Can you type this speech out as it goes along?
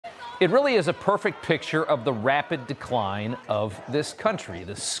It really is a perfect picture of the rapid decline of this country.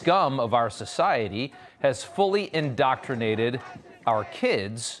 The scum of our society has fully indoctrinated our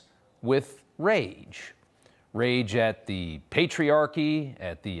kids with rage. Rage at the patriarchy,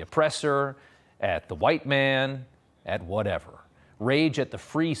 at the oppressor, at the white man, at whatever. Rage at the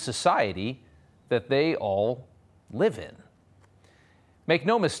free society that they all live in. Make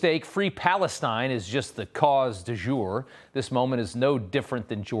no mistake, Free Palestine is just the cause du jour. This moment is no different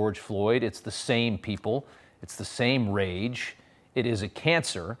than George Floyd. It's the same people. It's the same rage. It is a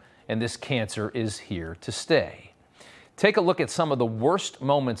cancer, and this cancer is here to stay. Take a look at some of the worst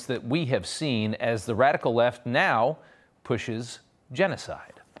moments that we have seen as the radical left now pushes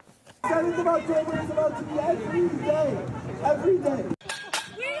genocide. It's about to be every day. Every day.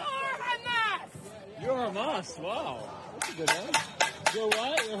 We are Hamas! You're Hamas, wow. That's a good one. You're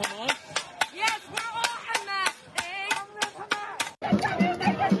what? You're Hamas? Yes, we're all Hamas,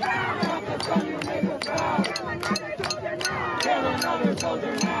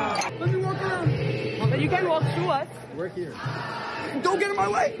 Let me walk around. You can walk through us. We're here. Don't get in my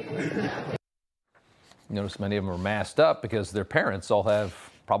way. Notice many of them are masked up because their parents all have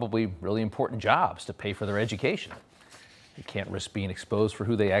probably really important jobs to pay for their education. They can't risk being exposed for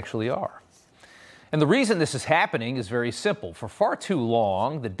who they actually are. And the reason this is happening is very simple. For far too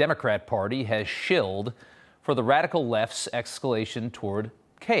long, the Democrat Party has shilled for the radical left's escalation toward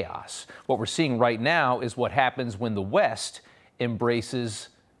chaos. What we're seeing right now is what happens when the West embraces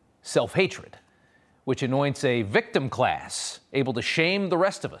self-hatred, which anoints a victim class, able to shame the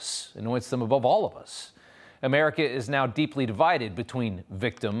rest of us, anoints them above all of us. America is now deeply divided between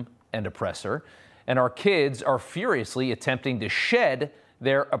victim and oppressor, and our kids are furiously attempting to shed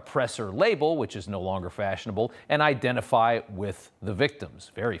their oppressor label, which is no longer fashionable, and identify with the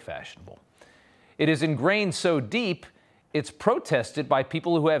victims, very fashionable. It is ingrained so deep, it's protested by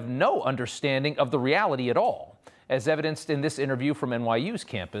people who have no understanding of the reality at all, as evidenced in this interview from NYU's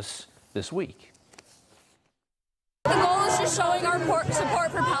campus this week. The goal is just showing our support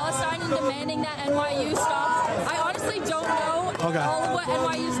for Palestine and demanding that NYU stops. I honestly don't know all of what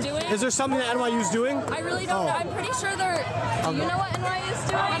NYU's doing. Is there something that NYU's doing? I really don't know. I'm pretty sure they're... Do you know what NYU's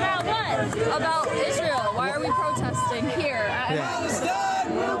doing? About what? About Israel. Why are we protesting here?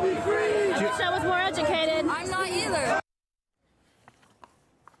 Palestine will be free. I wish I was more educated. I'm not either.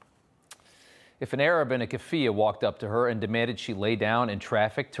 If an Arab in a keffiyeh walked up to her and demanded she lay down in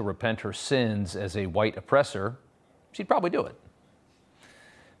traffic to repent her sins as a white oppressor, she'd probably do it.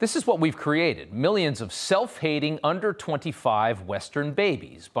 This is what we've created. Millions of self-hating under 25 Western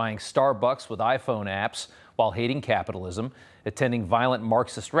babies buying Starbucks with iPhone apps while hating capitalism, attending violent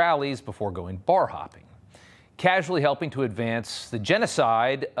Marxist rallies before going bar hopping, casually helping to advance the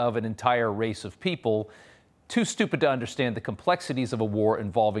genocide of an entire race of people, too stupid to understand the complexities of a war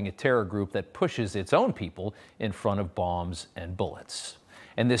involving a terror group that pushes its own people in front of bombs and bullets.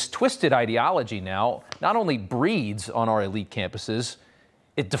 And this twisted ideology now not only breeds on our elite campuses,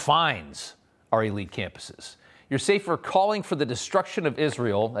 it defines our elite campuses. You're safer calling for the destruction of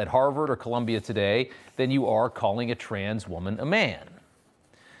Israel at Harvard or Columbia today than you are calling a trans woman a man.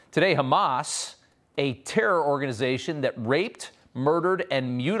 Today, Hamas, a terror organization that raped, murdered,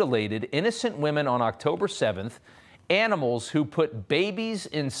 and mutilated innocent women on October 7th, animals who put babies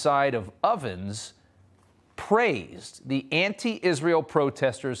inside of ovens, praised the anti-Israel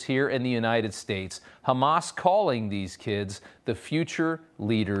protesters here in the United States, Hamas calling these kids the future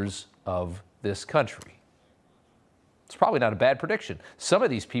leaders of this country. It's probably not a bad prediction. Some of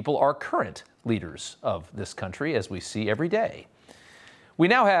these people are current leaders of this country, as we see every day. We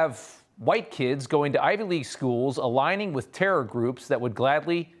now have white kids going to Ivy League schools aligning with terror groups that would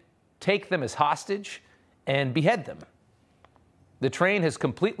gladly take them as hostage and behead them. The train has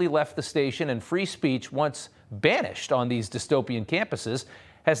completely left the station, and free speech, once banished on these dystopian campuses,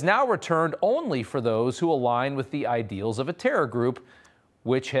 has now returned only for those who align with the ideals of a terror group,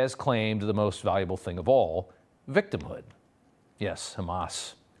 which has claimed the most valuable thing of all, victimhood. Yes,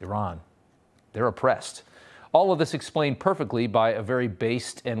 Hamas, Iran, they're oppressed. All of this explained perfectly by a very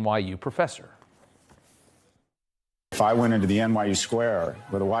based NYU professor. If I went into the NYU square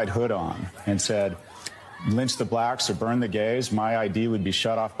with a white hood on and said, lynch the blacks or burn the gays, my ID would be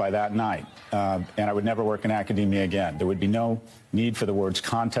shut off by that night, and I would never work in academia again. There would be no need for the words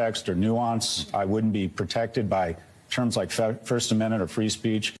context or nuance. I wouldn't be protected by terms like First Amendment or free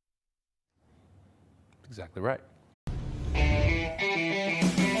speech. Exactly right.